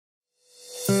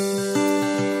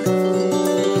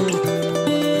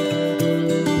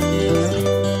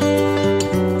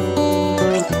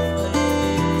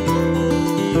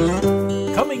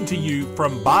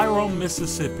from Byram,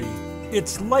 Mississippi,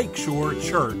 it's Lakeshore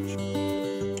Church.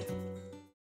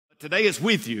 Today is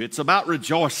with you. It's about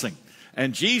rejoicing.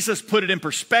 And Jesus put it in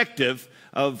perspective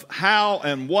of how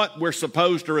and what we're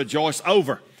supposed to rejoice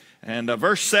over. And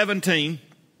verse 17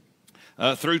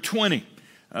 through 20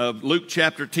 of Luke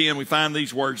chapter 10, we find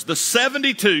these words. The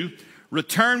 72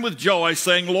 returned with joy,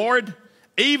 saying, Lord,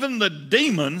 even the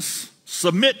demons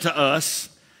submit to us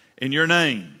in your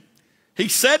name. He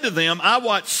said to them, I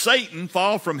watched Satan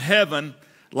fall from heaven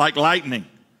like lightning.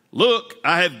 Look,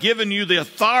 I have given you the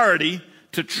authority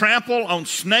to trample on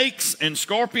snakes and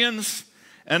scorpions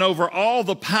and over all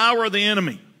the power of the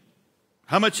enemy.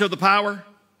 How much of the power?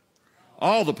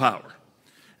 All the power.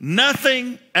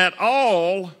 Nothing at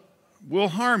all will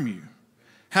harm you.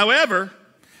 However,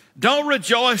 don't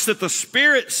rejoice that the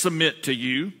spirits submit to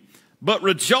you, but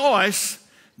rejoice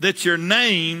that your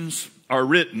names are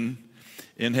written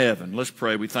in heaven. Let's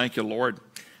pray. We thank you, Lord.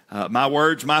 My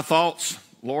words, my thoughts,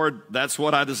 Lord, that's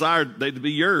what I desired they to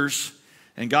be yours.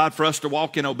 And God, for us to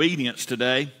walk in obedience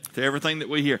today to everything that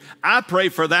we hear. I pray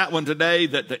for that one today,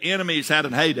 that the enemy's had a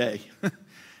heyday.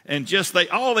 And just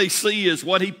all they see is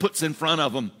what he puts in front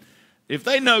of them. If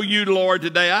they know you, Lord,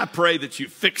 today, I pray that you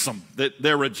fix them, that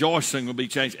their rejoicing will be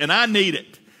changed. And I need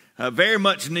it. I very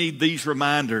much need these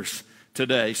reminders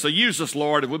today. So use us,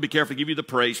 Lord, and we'll be careful to give you the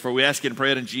praise, for we ask it and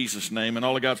pray it in Jesus' name. And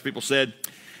all of God's people said,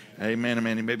 amen,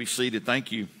 amen. You may be seated.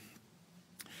 Thank you.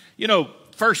 You know,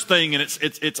 first thing, and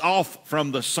it's off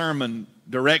from the sermon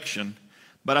direction,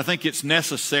 but I think it's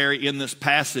necessary in this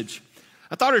passage.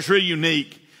 I thought it was really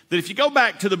unique that if you go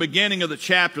back to the beginning of the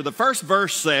chapter, the first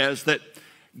verse says that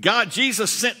Jesus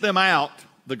sent them out,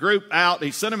 the group out.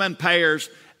 He sent them in pairs,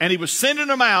 and he was sending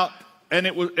them out,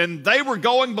 and they were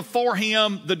going before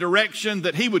him the direction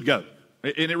that he would go.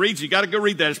 And it reads, you got to go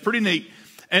read that. It's pretty neat.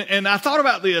 And I thought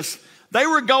about this. They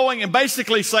were going and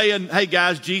basically saying, hey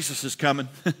guys, Jesus is coming.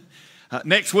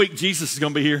 Next week, Jesus is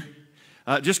going to be here.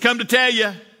 Just come to tell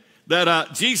you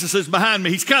that Jesus is behind me.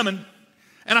 He's coming.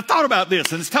 And I thought about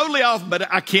this, and it's totally off, but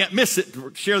I can't miss it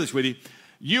to share this with you.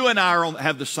 You and I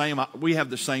have the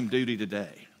same duty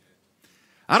today.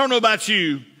 I don't know about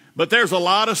you, but there's a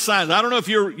lot of signs. I don't know if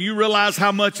you realize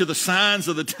how much of the signs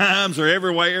of the times are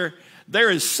everywhere. There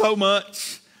is so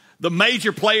much. The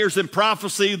major players in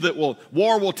prophecy that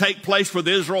war will take place with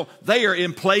Israel, they are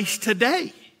in place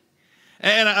today.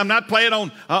 And I'm not playing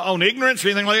on ignorance or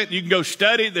anything like that. You can go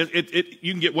study.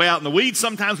 You can get way out in the weeds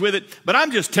sometimes with it. But I'm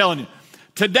just telling you,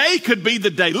 today could be the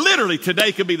day, literally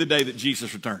today could be the day that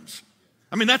Jesus returns.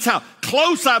 I mean, that's how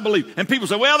close I believe. And people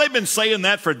say, well, they've been saying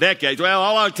that for decades. Well,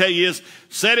 all I'll tell you is,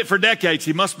 said it for decades.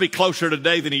 He must be closer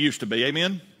today than he used to be.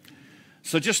 Amen?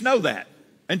 So just know that.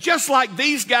 And just like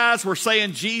these guys were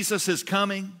saying Jesus is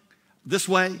coming this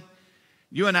way,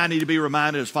 you and I need to be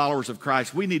reminded as followers of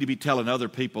Christ, we need to be telling other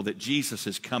people that Jesus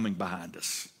is coming behind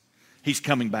us. He's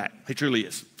coming back. He truly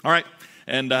is. All right?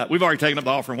 And we've already taken up the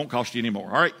offering. It won't cost you anymore.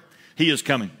 All right? He is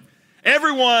coming.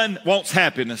 Everyone wants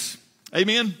happiness.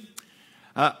 Amen?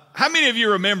 How many of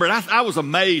you remember, and I was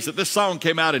amazed that this song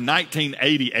came out in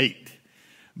 1988.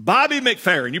 Bobby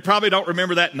McFerrin, you probably don't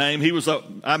remember that name. He was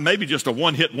maybe just a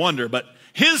one-hit wonder, but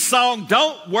his song,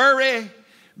 Don't Worry,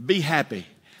 Be Happy.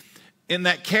 In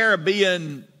that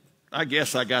Caribbean, I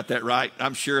guess I got that right.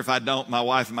 I'm sure if I don't, my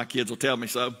wife and my kids will tell me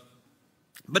so.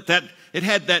 But it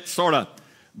had that sort of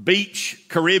beach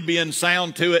Caribbean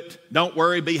sound to it. Don't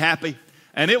worry, be happy.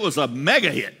 And it was a mega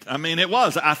hit. I mean, it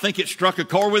was. I think it struck a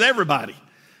chord with everybody,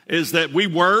 is that we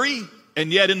worry,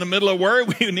 and yet in the middle of worry,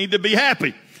 we need to be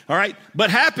happy. All right? But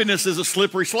happiness is a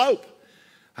slippery slope.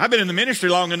 I've been in the ministry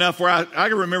long enough where I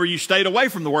can remember you stayed away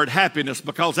from the word happiness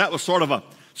because that was sort of a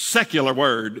secular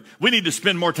word. We need to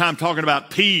spend more time talking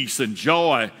about peace and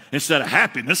joy instead of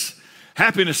happiness.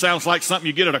 Happiness sounds like something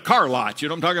you get at a car lot. You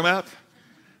know what I'm talking about?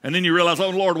 And then you realize, oh,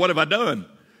 Lord, what have I done?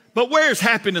 But where's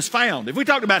happiness found? If we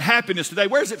talk about happiness today,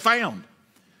 where's it found?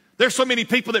 There's so many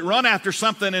people that run after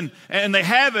something and they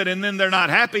have it and then they're not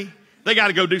happy. They got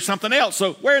to go do something else.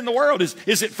 So where in the world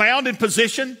is it found in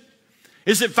position?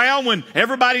 Is it found when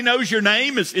everybody knows your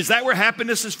name? Is that where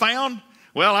happiness is found?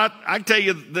 Well, I tell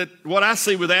you that what I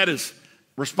see with that is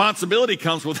responsibility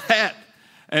comes with that.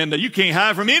 And you can't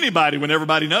hide from anybody when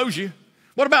everybody knows you.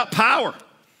 What about power?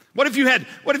 What if you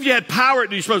had power?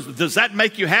 Do you suppose, does that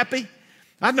make you happy?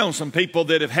 I've known some people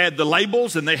that have had the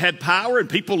labels and they had power and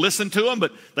people listen to them,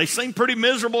 but they seem pretty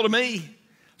miserable to me.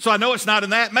 So I know it's not in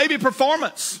that. Maybe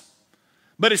performance.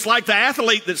 But it's like the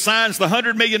athlete that signs the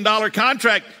 $100 million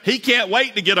contract. He can't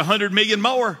wait to get $100 million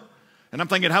more. And I'm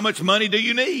thinking, how much money do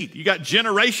you need? You got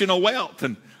generational wealth.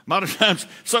 And a lot of times,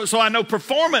 so I know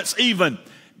performance even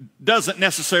doesn't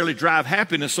necessarily drive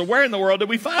happiness. So where in the world do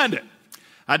we find it?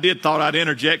 I thought I'd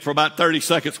interject for about 30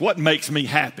 seconds. What makes me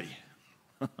happy?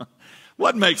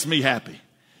 What makes me happy?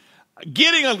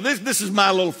 This is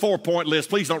my little 4-point list.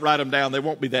 Please don't write them down. They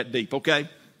won't be that deep, okay?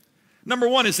 Number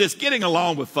one is this: getting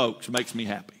along with folks makes me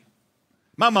happy.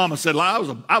 My mama said, I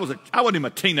wasn't even a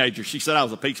teenager. She said I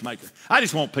was a peacemaker. I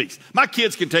just want peace. My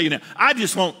kids can tell you now,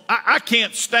 I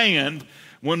can't stand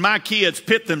when my kids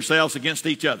pit themselves against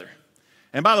each other.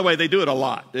 And by the way, they do it a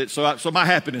lot. So my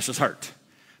happiness is hurt.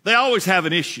 They always have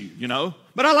an issue, you know.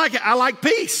 But I like it. I like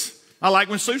peace. I like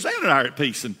when Suzanne and I are at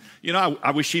peace. And, you know,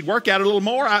 I wish she'd work out a little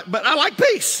more, but I like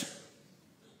peace.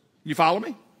 You follow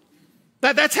me?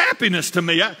 That's happiness to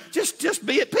me. Just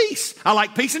be at peace. I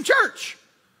like peace in church.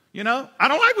 You know, I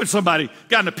don't like when somebody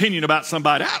got an opinion about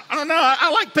somebody. I don't know.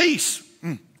 I like peace.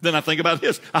 Then I think about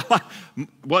this.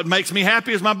 What makes me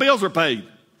happy is my bills are paid.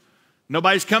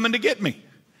 Nobody's coming to get me.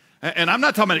 And I'm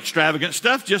not talking about extravagant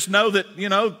stuff. Just know that, you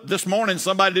know, this morning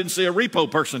somebody didn't send a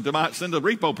repo person to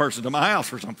my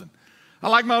house or something. I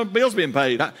like my bills being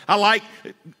paid. I like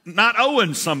not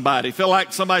owing somebody. Feel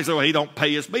like somebody said, well, he don't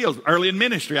pay his bills. Early in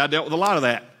ministry, I dealt with a lot of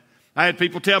that. I had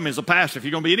people tell me as a pastor, if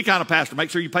you're going to be any kind of pastor, make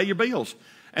sure you pay your bills.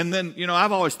 And then, you know,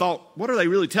 I've always thought, what are they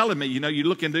really telling me? You know, you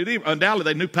look into it,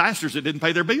 undoubtedly they knew pastors that didn't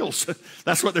pay their bills.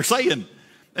 That's what they're saying.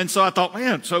 And so I thought,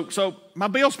 man, so my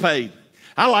bill's paid.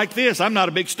 I like this. I'm not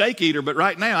a big steak eater, but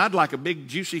right now I'd like a big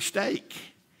juicy steak.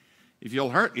 If you'll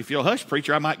hush,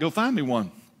 preacher, I might go find me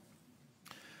one.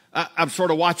 I'm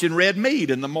sort of watching red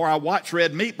meat, and the more I watch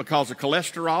red meat because of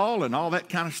cholesterol and all that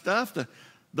kind of stuff,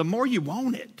 the more you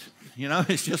want it. You know,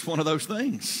 it's just one of those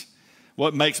things.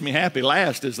 What makes me happy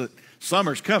last is that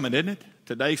summer's coming, isn't it?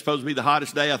 Today's supposed to be the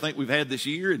hottest day I think we've had this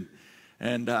year,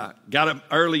 and got up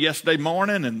early yesterday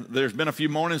morning, and there's been a few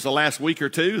mornings the last week or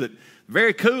two that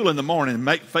very cool in the morning.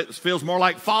 Feels more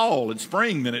like fall and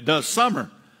spring than it does summer.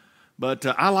 But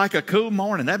I like a cool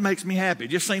morning. That makes me happy. It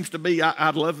just seems to be, I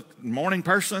love morning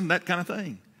person, that kind of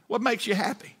thing. What makes you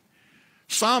happy?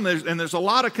 There's a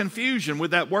lot of confusion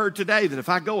with that word today, that if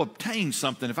I go obtain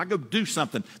something, if I go do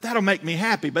something, that'll make me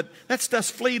happy. But that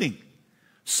stuff's fleeting.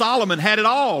 Solomon had it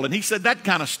all, and he said that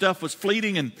kind of stuff was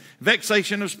fleeting and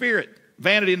vexation of spirit,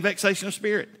 vanity and vexation of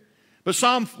spirit. But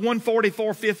Psalm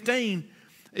 144:15,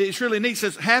 it's really neat. It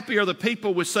says, happy are the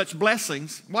people with such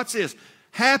blessings. What's this?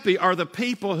 Happy are the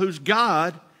people whose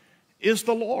God is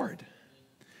the Lord.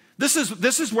 This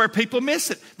is where people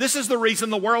miss it. This is the reason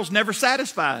the world's never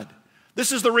satisfied.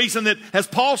 This is the reason that, as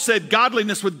Paul said,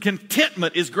 godliness with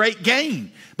contentment is great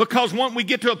gain. Because once we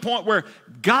get to a point where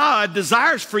God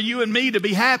desires for you and me to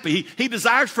be happy, He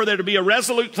desires for there to be a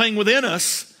resolute thing within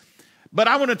us. But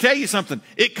I want to tell you something.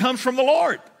 It comes from the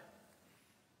Lord.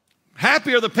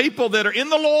 Happy are the people that are in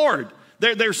the Lord.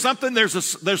 There's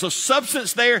a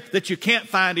substance there that you can't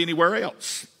find anywhere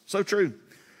else. So true.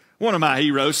 One of my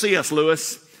heroes, C.S.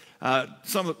 Lewis, one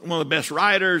of the best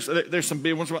writers. There's some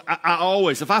big ones. I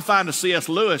always, if I find a C.S.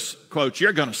 Lewis quote,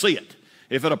 you're going to see it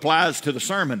if it applies to the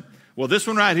sermon. Well, this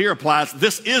one right here applies.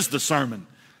 This is the sermon.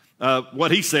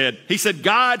 What he said. He said,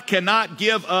 God cannot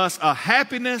give us a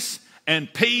happiness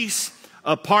and peace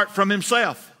apart from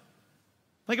Himself.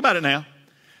 Think about it now.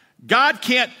 God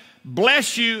can't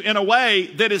bless you in a way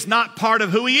that is not part of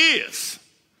who He is.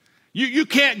 You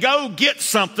can't go get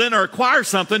something or acquire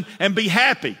something and be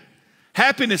happy.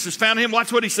 Happiness is found in Him.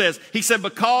 Watch what He says. He said,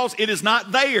 because it is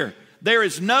not there. There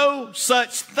is no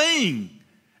such thing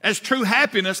as true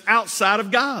happiness outside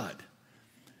of God.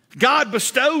 God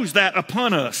bestows that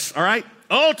upon us, all right?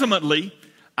 Ultimately,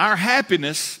 our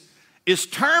happiness is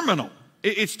terminal.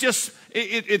 It's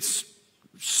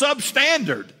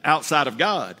substandard outside of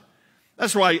God.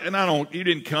 That's why, and you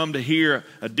didn't come to hear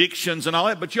addictions and all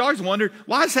that, but you always wondered,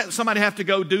 why does somebody have to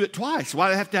go do it twice? Why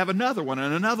do they have to have another one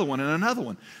and another one and another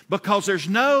one? Because there's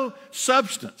no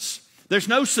substance. There's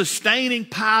no sustaining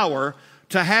power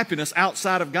to happiness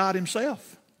outside of God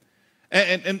Himself.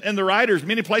 And the writers,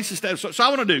 many places, so I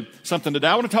want to do something today.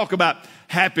 I want to talk about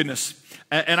happiness.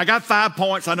 And I got 5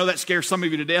 points. I know that scares some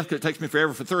of you to death because it takes me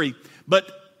forever for 3.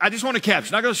 But I just want to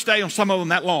capture. I'm not going to stay on some of them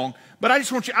that long. But I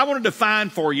want to define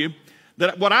for you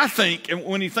that what I think, and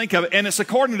when you think of it, and it's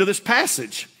according to this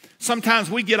passage. Sometimes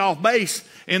we get off base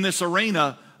in this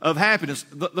arena of happiness.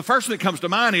 The first thing that comes to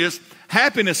mind is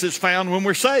happiness is found when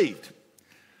we're saved.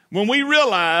 When we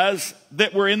realize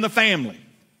that we're in the family.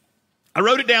 I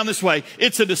wrote it down this way.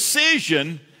 It's a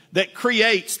decision that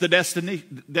creates the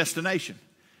destination.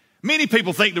 Many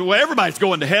people think that, well, everybody's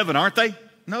going to heaven, aren't they?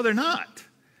 No, they're not.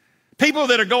 People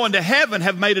that are going to heaven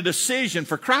have made a decision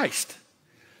for Christ.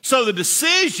 So the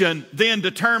decision then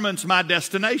determines my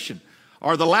destination,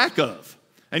 or the lack of.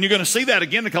 And you're going to see that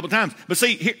again a couple of times. But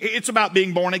see, it's about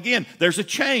being born again. There's a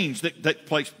change that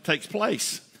takes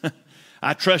place.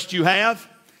 I trust you have.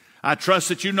 I trust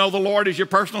that you know the Lord as your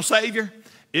personal Savior.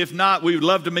 If not, we would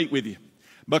love to meet with you,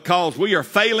 because we are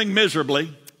failing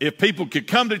miserably if people could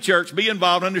come to church, be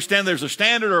involved, understand there's a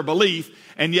standard or a belief,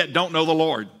 and yet don't know the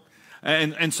Lord.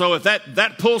 And so if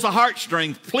that pulls a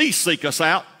heartstring, please seek us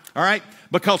out, all right?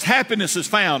 Because happiness is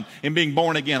found in being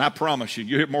born again, I promise you.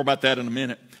 You'll hear more about that in a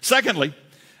minute. Secondly,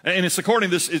 and it's according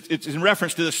to this, it's in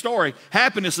reference to this story,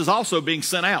 happiness is also being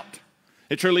sent out.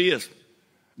 It truly is.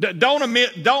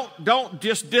 Don't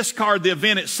just discard the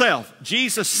event itself.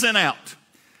 Jesus sent out.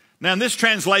 Now, in this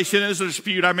translation, there's a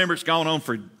dispute. I remember it's gone on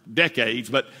for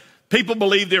decades, but people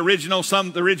believe the original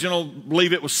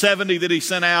believe it was 70 that he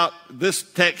sent out. This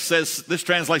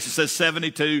translation says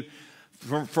 72.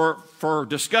 For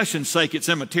discussion's sake, it's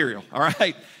immaterial, all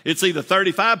right? It's either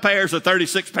 35 pairs or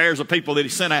 36 pairs of people that he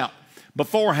sent out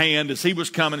beforehand as he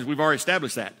was coming, as we've already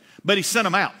established that. But he sent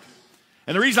them out.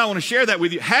 And the reason I want to share that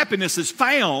with you, happiness is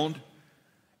found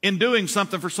in doing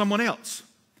something for someone else.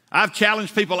 I've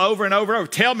challenged people over and over,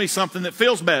 tell me something that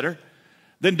feels better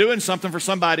than doing something for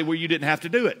somebody where you didn't have to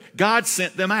do it. God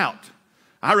sent them out.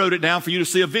 I wrote it down for you to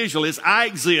see a visual. Is I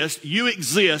exist, you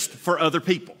exist for other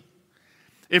people.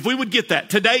 If we would get that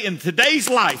today, in today's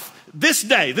life, this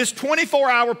day, this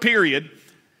 24-hour period,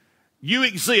 you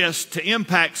exist to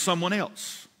impact someone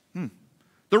else.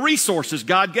 The resources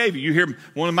God gave you. You hear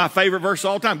one of my favorite verses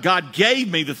all the time. God gave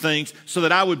me the things so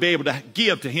that I would be able to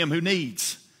give to him who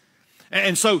needs.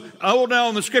 And so, Old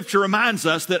and the Scripture reminds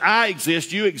us that I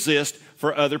exist, you exist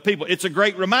for other people. It's a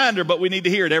great reminder, but we need to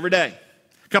hear it every day.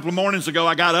 A couple of mornings ago,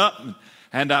 I got up,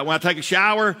 and when I take a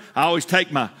shower, I always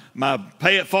take my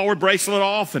pay it forward bracelet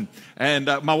off and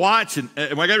my watch. And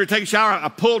when I got ready to take a shower,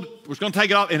 was going to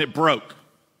take it off, and it broke.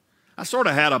 I sort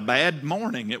of had a bad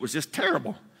morning. It was just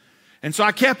terrible. And so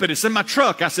I kept it. It's in my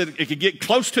truck. I said it could get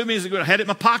close to me. I had it in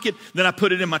my pocket. Then I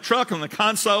put it in my truck on the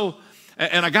console.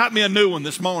 And I got me a new one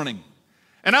this morning.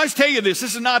 And I always tell you this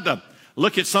is not to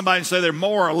look at somebody and say they're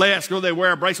more or less, go they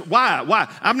wear a bracelet. Why?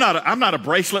 I'm not a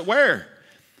bracelet wearer.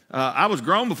 I was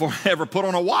grown before I ever put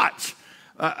on a watch.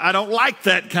 I don't like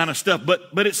that kind of stuff,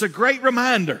 but it's a great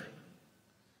reminder.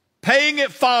 Paying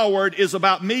it forward is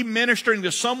about me ministering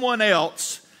to someone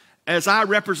else as I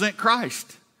represent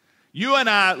Christ. You and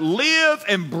I live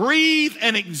and breathe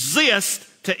and exist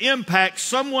to impact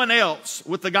someone else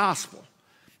with the gospel.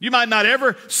 You might not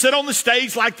ever sit on the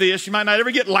stage like this. You might not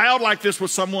ever get loud like this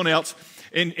with someone else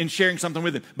in sharing something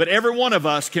with them. But every one of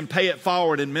us can pay it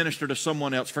forward and minister to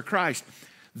someone else for Christ.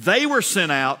 They were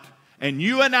sent out, and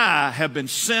you and I have been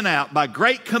sent out by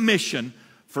great commission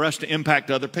for us to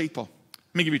impact other people.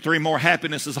 Let me give you three more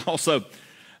happinesses also.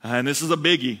 And this is a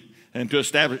biggie. And to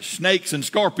establish, snakes and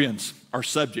scorpions are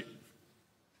subject.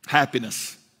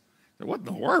 Happiness. What in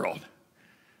the world?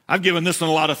 I've given this one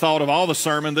a lot of thought of all the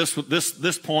sermon.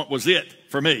 This point was it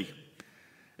for me.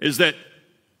 Is that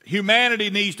humanity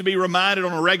needs to be reminded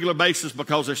on a regular basis,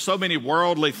 because there's so many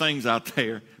worldly things out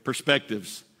there,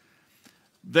 perspectives,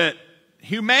 that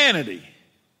humanity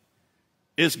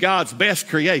is God's best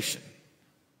creation.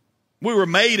 We were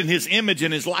made in his image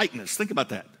and his likeness. Think about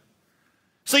that.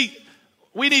 See,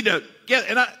 we need to get,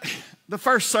 the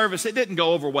first service, it didn't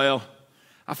go over well.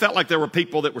 I felt like there were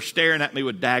people that were staring at me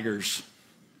with daggers.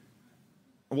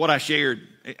 What I shared,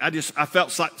 I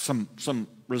felt like some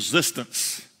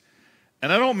resistance.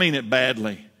 And I don't mean it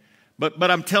badly,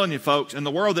 but I'm telling you folks, in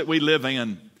the world that we live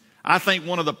in, I think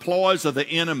one of the ploys of the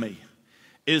enemy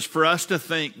is for us to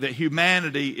think that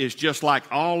humanity is just like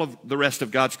all of the rest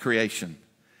of God's creation.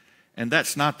 And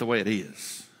that's not the way it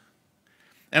is.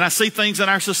 And I see things in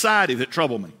our society that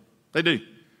trouble me. They do.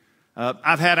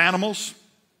 I've had animals.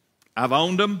 I've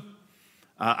owned them.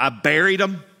 I buried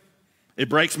them. It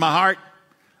breaks my heart.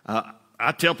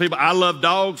 I tell people I love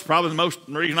dogs. Probably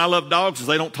the reason I love dogs is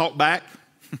they don't talk back.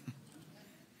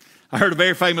 I heard a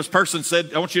very famous person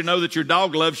said, I want you to know that your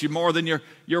dog loves you more than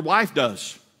your wife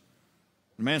does.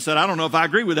 The man said, I don't know if I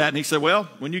agree with that. And he said, well,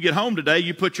 when you get home today,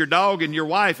 you put your dog and your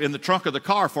wife in the trunk of the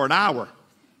car for an hour.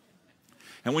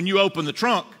 And when you open the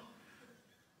trunk,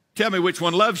 tell me which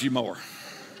one loves you more.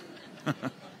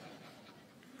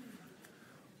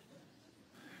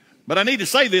 But I need to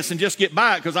say this and just get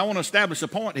by it, because I want to establish a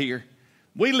point here.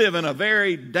 We live in a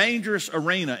very dangerous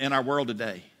arena in our world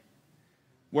today,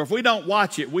 where if we don't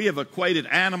watch it, we have equated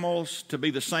animals to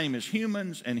be the same as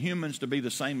humans and humans to be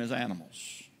the same as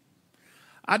animals.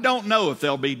 I don't know if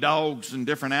there'll be dogs and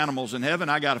different animals in heaven.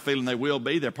 I got a feeling they will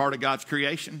be. They're part of God's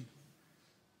creation.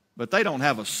 But they don't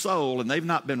have a soul, and they've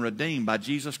not been redeemed by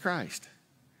Jesus Christ.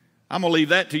 I'm going to leave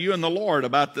that to you and the Lord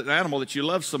about the animal that you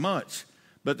love so much.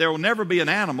 but there will never be an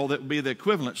animal that will be the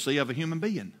equivalency of a human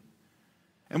being.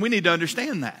 And we need to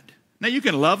understand that. Now, you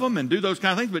can love them and do those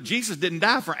kind of things, but Jesus didn't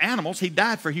die for animals. He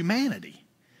died for humanity.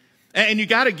 And you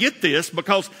got to get this,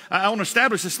 because I want to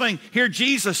establish this thing. Here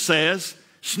Jesus says,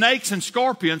 snakes and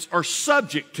scorpions are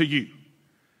subject to you.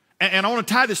 And I want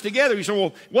to tie this together. You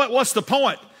say, well, what's the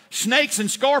point? Snakes and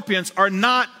scorpions are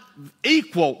not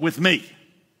equal with me.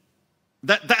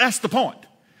 That's the point.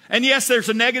 And yes, there's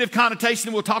a negative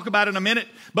connotation we'll talk about in a minute,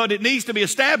 but it needs to be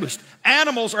established.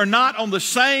 Animals are not on the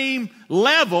same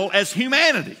level as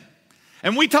humanity.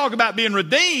 And we talk about being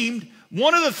redeemed.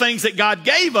 One of the things that God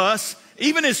gave us,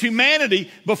 even as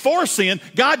humanity before sin,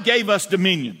 God gave us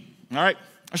dominion. All right?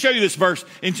 I'll show you this verse.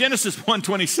 In Genesis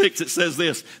 1:26, it says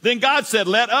this. Then God said,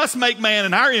 let us make man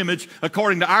in our image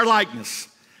according to our likeness.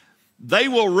 They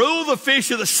will rule the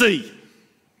fish of the sea.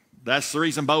 That's the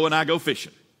reason Bo and I go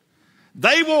fishing.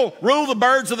 They will rule the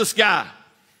birds of the sky.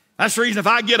 That's the reason if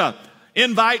I get an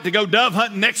invite to go dove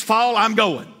hunting next fall, I'm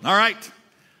going. All right?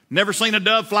 Never seen a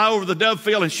dove fly over the dove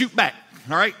field and shoot back.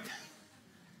 All right?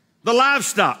 The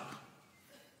livestock.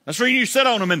 That's the reason you sit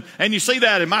on them, and you see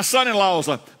that. And my son-in-law is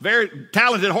a very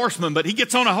talented horseman, but he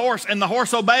gets on a horse and the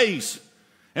horse obeys.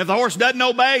 And if the horse doesn't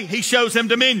obey, he shows him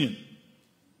dominion.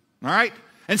 All right?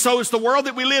 And so it's the world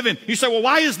that we live in. You say, well,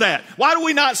 why is that? Why do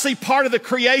we not see part of the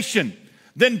creation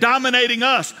then dominating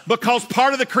us? Because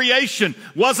part of the creation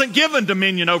wasn't given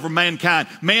dominion over mankind.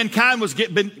 Mankind was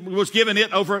given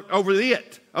it over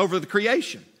the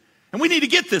creation. And we need to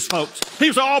get this, folks.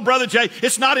 People say, oh, Brother Jay,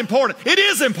 it's not important. It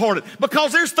is important,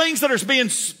 because there's things that are being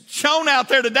shown out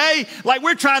there today like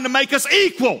we're trying to make us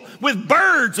equal with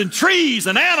birds and trees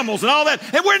and animals and all that.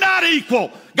 And we're not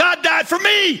equal. God died for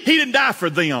me. He didn't die for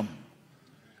them.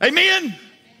 Amen?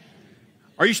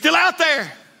 Are you still out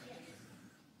there?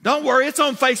 Don't worry, it's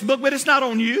on Facebook, but it's not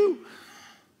on you.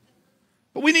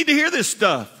 But we need to hear this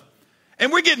stuff.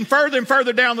 And we're getting further and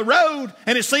further down the road,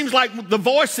 and it seems like the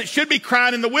voice that should be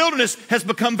crying in the wilderness has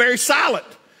become very silent.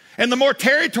 And the more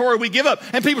territory we give up,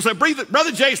 and people say,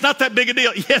 Brother Jay, it's not that big a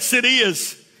deal. Yes, it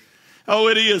is. Oh,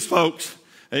 it is, folks.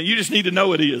 And you just need to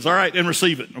know it is, all right, and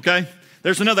receive it, okay?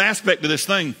 There's another aspect to this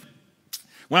thing.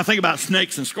 When I think about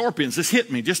snakes and scorpions, this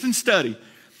hit me just in study.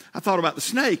 I thought about the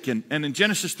snake, and in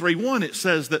Genesis 3:1, it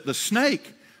says that the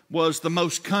snake was the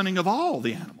most cunning of all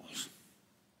the animals.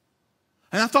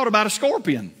 And I thought about a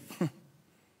scorpion.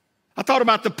 I thought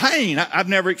about the pain. I've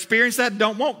never experienced that,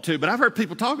 don't want to, but I've heard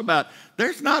people talk about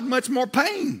there's not much more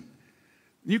pain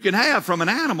you can have from an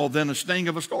animal than the sting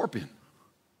of a scorpion.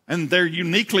 And they're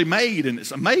uniquely made, and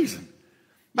it's amazing.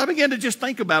 But I began to just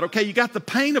think about, okay, you got the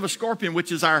pain of a scorpion,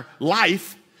 which is our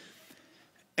life,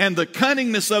 and the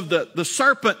cunningness of the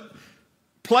serpent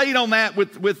played on that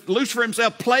with Lucifer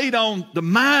himself, played on the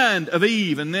mind of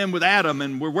Eve, and then with Adam,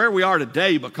 and we're where we are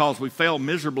today because we fell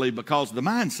miserably because of the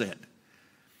mindset.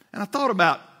 And I thought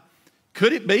about,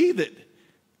 could it be that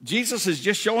Jesus is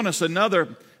just showing us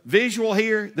another visual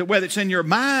here, that whether it's in your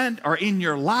mind or in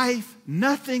your life,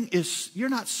 you're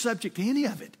not subject to any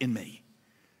of it in me.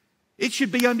 It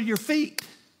should be under your feet.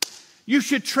 You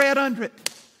should tread under it.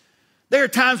 There are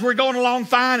times we're going along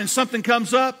fine and something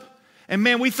comes up, and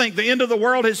man, we think the end of the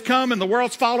world has come and the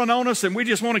world's fallen on us, and we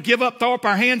just want to give up, throw up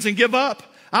our hands and give up.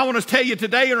 I want to tell you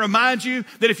today and remind you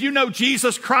that if you know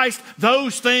Jesus Christ,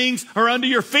 those things are under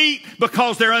your feet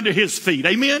because they're under his feet.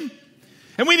 Amen?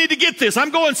 And we need to get this.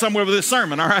 I'm going somewhere with this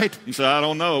sermon, all right? You say, I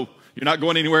don't know. You're not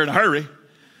going anywhere in a hurry.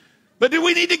 But do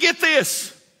we need to get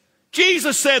this?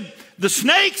 Jesus said, the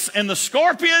snakes and the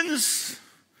scorpions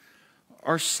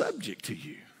are subject to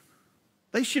you.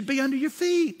 They should be under your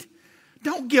feet.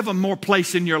 Don't give them more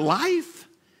place in your life.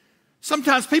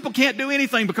 Sometimes people can't do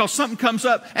anything because something comes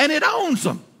up and it owns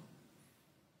them.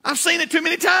 I've seen it too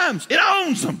many times. It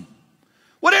owns them.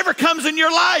 Whatever comes in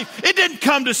your life, it didn't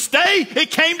come to stay.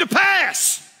 It came to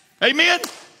pass. Amen?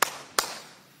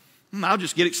 I'll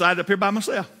just get excited up here by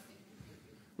myself.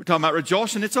 We're talking about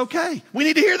rejoicing. It's okay. We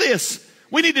need to hear this.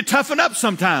 We need to toughen up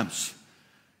sometimes.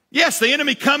 Yes, the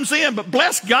enemy comes in, but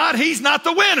bless God, he's not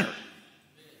the winner.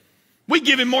 We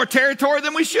give him more territory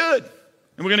than we should.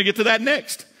 And we're going to get to that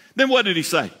next. Then what did he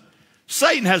say?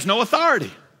 Satan has no authority.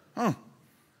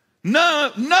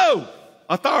 No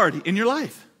authority in your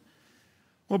life.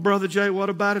 Well, Brother Jay, what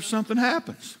about if something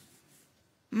happens?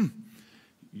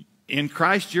 In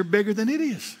Christ, you're bigger than it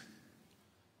is.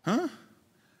 How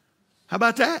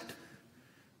about that?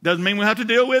 Doesn't mean we have to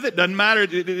deal with it. Doesn't matter.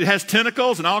 It has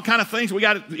tentacles and all kind of things.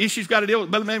 Issues got to deal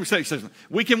with. But let me say,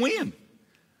 we can win.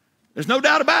 There's no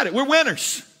doubt about it. We're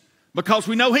winners because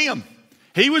we know him.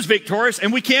 He was victorious,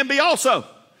 and we can be also.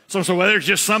 So well, there's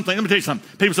just something. Let me tell you something.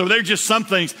 People say, well, there's just some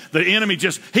things the enemy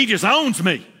he just owns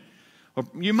me. Or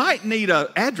you might need an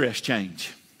address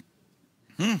change.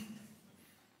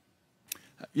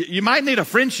 You might need a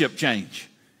friendship change.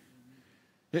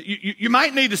 You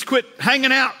might need to quit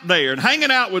hanging out there and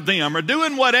hanging out with them or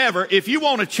doing whatever. If you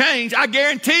want to change, I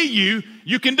guarantee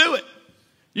you can do it.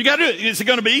 You got to do it. Is it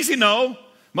going to be easy? No.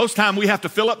 Most time we have to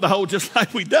fill up the hole just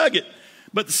like we dug it.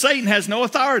 But Satan has no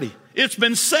authority. It's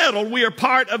been settled. We are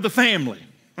part of the family.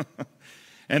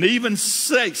 And even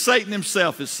Satan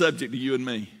himself is subject to you and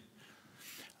me.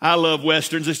 I love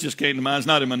Westerns. This just came to mind. It's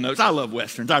not in my notes. I love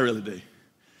Westerns. I really do.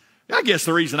 I guess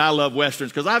the reason I love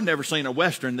Westerns is because I've never seen a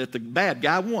Western that the bad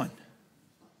guy won.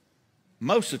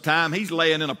 Most of the time, he's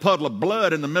laying in a puddle of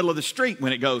blood in the middle of the street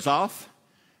when it goes off.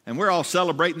 And we're all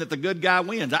celebrating that the good guy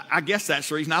wins. I guess that's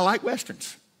the reason I like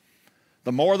Westerns.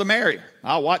 The more the merrier.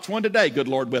 I'll watch one today, good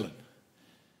Lord willing.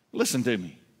 Listen to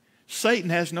me. Satan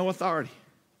has no authority.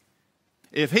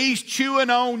 If he's chewing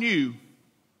on you,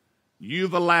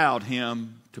 you've allowed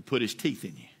him to put his teeth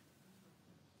in you.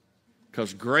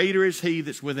 Because greater is he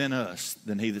that's within us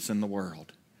than he that's in the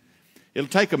world. It'll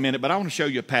take a minute, but I want to show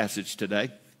you a passage today.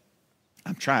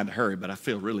 I'm trying to hurry, but I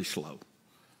feel really slow.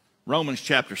 Romans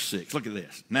chapter 6. Look at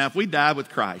this. Now, if we die with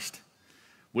Christ,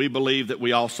 we believe that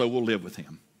we also will live with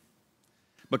him.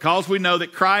 Because we know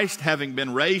that Christ, having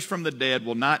been raised from the dead,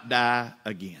 will not die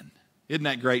again. Isn't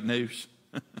that great news?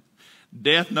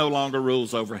 Death no longer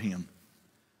rules over him.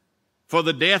 For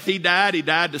the death he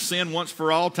died to sin once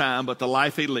for all time, but the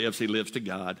life he lives to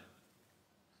God.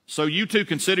 So you too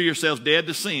consider yourselves dead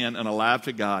to sin and alive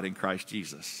to God in Christ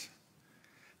Jesus.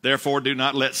 Therefore do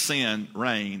not let sin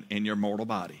reign in your mortal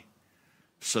body,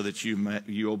 so that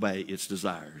you obey its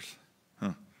desires.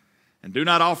 And do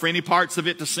not offer any parts of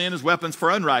it to sin as weapons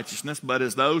for unrighteousness, but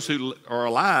as those who are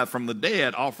alive from the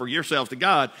dead, offer yourselves to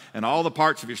God, and all the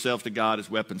parts of yourselves to God as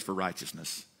weapons for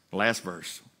righteousness. Last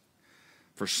verse.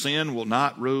 For sin will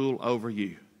not rule over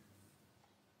you.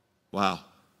 Wow.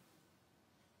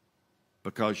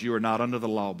 Because you are not under the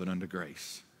law, but under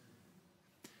grace.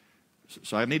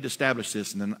 So I need to establish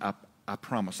this, and then I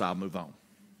promise I'll move on.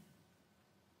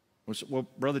 Well,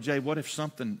 Brother Jay, what if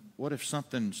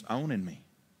something's owning me?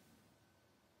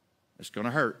 It's going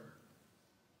to hurt.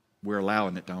 We're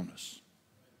allowing it to own us.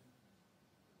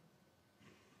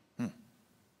 The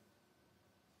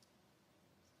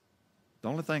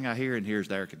only thing I hear in here is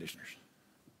the air conditioners.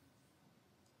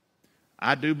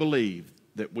 I do believe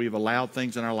that we've allowed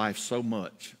things in our life so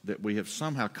much that we have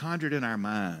somehow conjured in our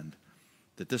mind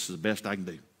that this is the best I can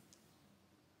do.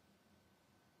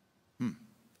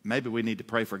 Maybe we need to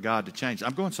pray for God to change.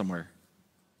 I'm going somewhere.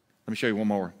 Let me show you one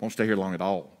more. Won't stay here long at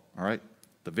all. All right?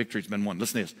 The victory's been won.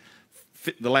 Listen to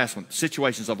this. The last one.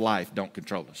 Situations of life don't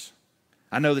control us.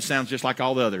 I know this sounds just like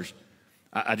all the others.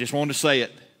 I just wanted to say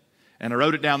it. And I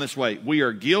wrote it down this way. We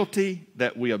are guilty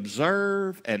that we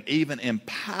observe and even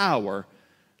empower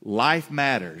life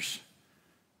matters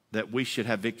that we should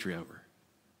have victory over.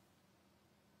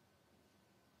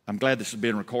 I'm glad this is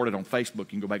being recorded on Facebook. You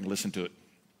can go back and listen to it.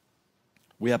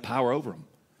 We have power over them.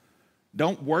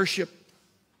 Don't worship,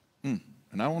 and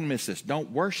I don't want to miss this,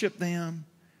 don't worship them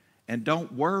and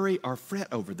don't worry or fret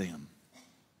over them.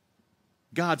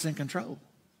 God's in control.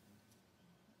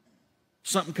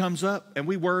 Something comes up and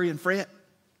we worry and fret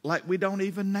like we don't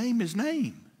even name his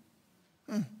name.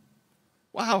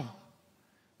 Wow.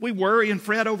 We worry and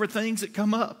fret over things that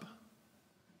come up.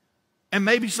 And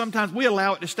maybe sometimes we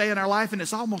allow it to stay in our life, and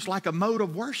it's almost like a mode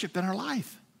of worship in our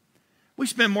life. We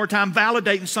spend more time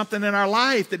validating something in our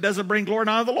life that doesn't bring glory and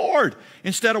honor to the Lord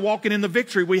instead of walking in the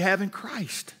victory we have in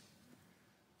Christ.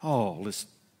 Oh, listen.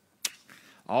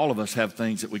 All of us have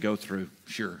things that we go through,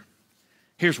 sure.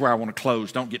 Here's where I want to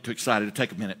close. Don't get too excited. It'll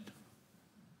take a minute.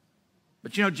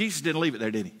 But you know, Jesus didn't leave it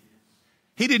there, did he?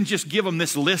 He didn't just give them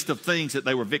this list of things that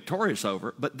they were victorious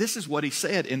over, but this is what he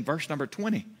said in verse number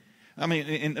 20. I mean,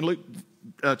 in Luke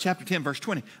chapter 10, verse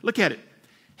 20. Look at it.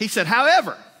 He said,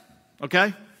 however,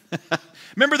 okay?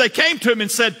 Remember, they came to him and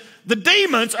said, the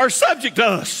demons are subject to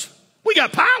us. We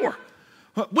got power.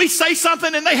 We say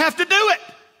something and they have to do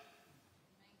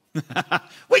it.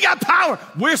 We got power.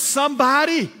 We're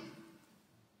somebody.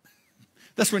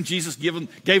 That's when Jesus gave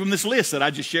him this list that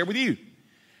I just shared with you.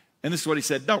 And this is what he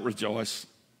said, don't rejoice.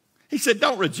 He said,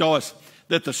 don't rejoice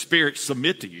that the spirits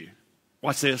submit to you.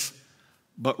 Watch this.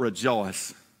 But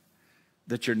rejoice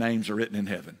that your names are written in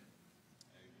heaven.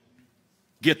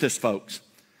 Get this, folks.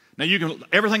 Now,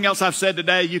 everything else I've said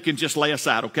today, you can just lay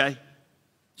aside, okay?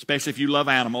 Especially if you love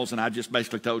animals, and I just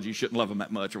basically told you shouldn't love them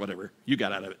that much or whatever you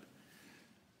got out of it.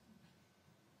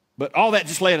 But all that,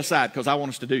 just lay it aside, because I want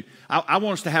us to do, I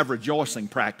want us to have rejoicing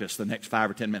practice the next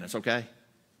 5 or 10 minutes, okay?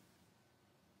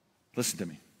 Listen to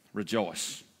me.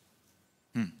 Rejoice.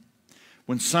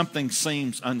 When something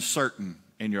seems uncertain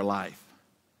in your life,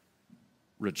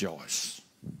 rejoice.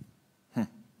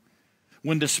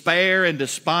 When despair and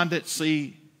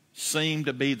despondency seem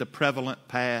to be the prevalent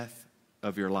path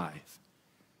of your life,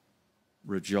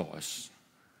 rejoice.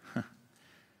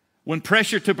 When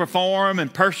pressure to perform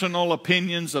and personal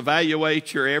opinions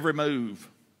evaluate your every move,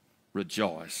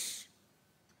 rejoice.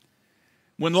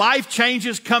 When life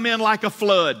changes come in like a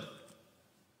flood,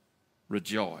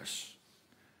 rejoice.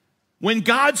 When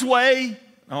God's way,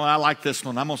 oh, I like this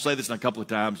one. I'm going to say this a couple of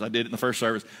times. I did it in the first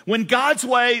service. When God's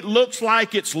way looks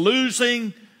like it's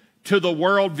losing to the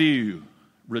worldview,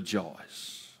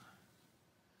 rejoice.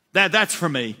 That's for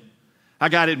me. I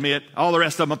got to admit, all the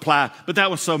rest of them apply, but that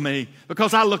was so me.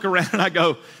 Because I look around and I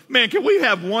go, man, can we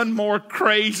have one more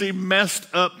crazy, messed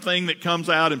up thing that comes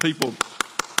out and people...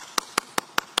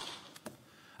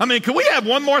 I mean, can we have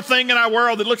one more thing in our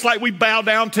world that looks like we bow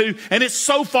down to, and it's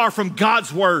so far from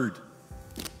God's word?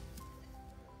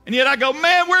 And yet I go,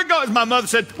 man, we're going, as my mother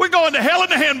said, we're going to hell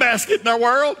in a handbasket in our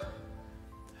world.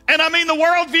 And I mean, the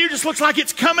worldview just looks like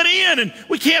it's coming in and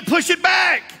we can't push it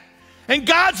back. And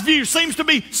God's view seems to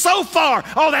be so far.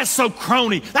 Oh, that's so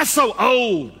crony. That's so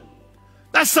old.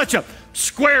 That's such a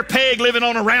square peg living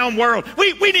on a round world.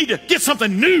 We need to get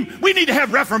something new. We need to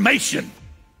have reformation.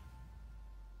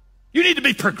 You need to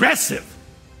be progressive.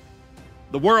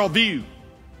 The worldview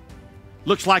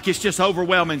looks like it's just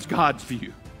overwhelming God's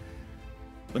view.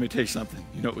 Let me tell you something.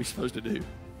 You know what we're supposed to do?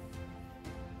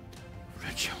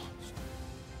 Rejoice.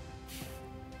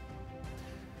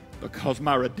 Because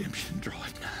my redemption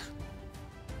draweth nigh.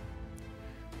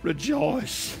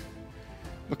 Rejoice.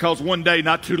 Because one day,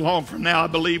 not too long from now, I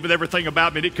believe with everything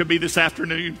about me, and it could be this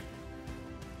afternoon,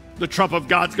 the trump of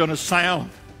God's going to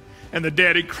sound. And the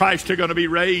dead in Christ are going to be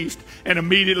raised. And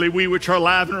immediately we which are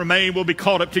alive and remain will be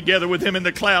caught up together with him in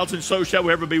the clouds. And so shall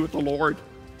we ever be with the Lord.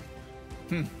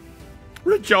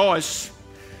 Rejoice.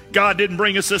 God didn't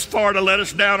bring us this far to let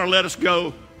us down or let us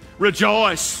go.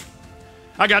 Rejoice.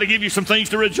 I got to give you some things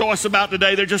to rejoice about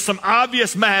today. They're just some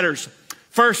obvious matters.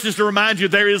 First is to remind you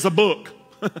there is a book.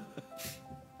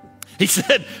 He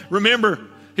said, remember,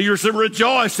 he said,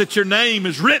 rejoice that your name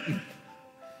is written.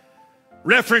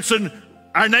 Referencing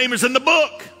our name is in the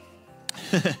book.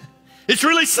 It's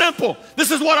really simple.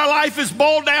 This is what our life is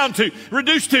boiled down to,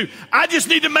 reduced to. I just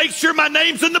need to make sure my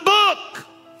name's in the book.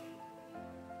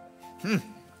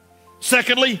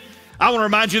 Secondly, I want to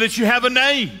remind you that you have a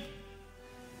name.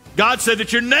 God said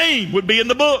that your name would be in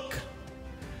the book.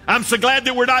 I'm so glad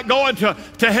that we're not going to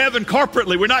heaven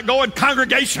corporately. We're not going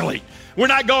congregationally.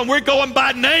 We're going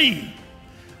by name.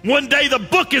 One day the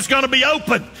book is going to be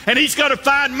open and he's going to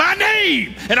find my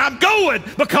name, and I'm going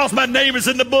because my name is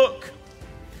in the book.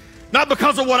 Not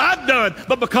because of what I've done,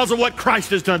 but because of what Christ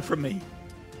has done for me.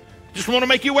 Just want to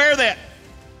make you aware of that.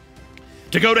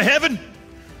 To go to heaven,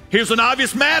 here's an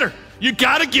obvious matter. You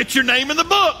got to get your name in the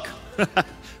book.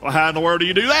 Well, how in the world do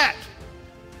you do that?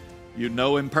 You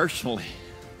know him personally.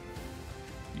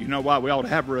 You know why we ought to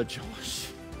have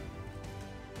rejoice.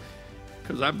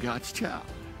 Because I'm God's child.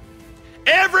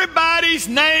 Everybody's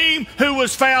name who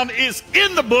was found is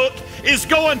in the book is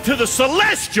going to the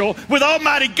celestial with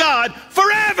Almighty God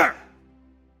forever.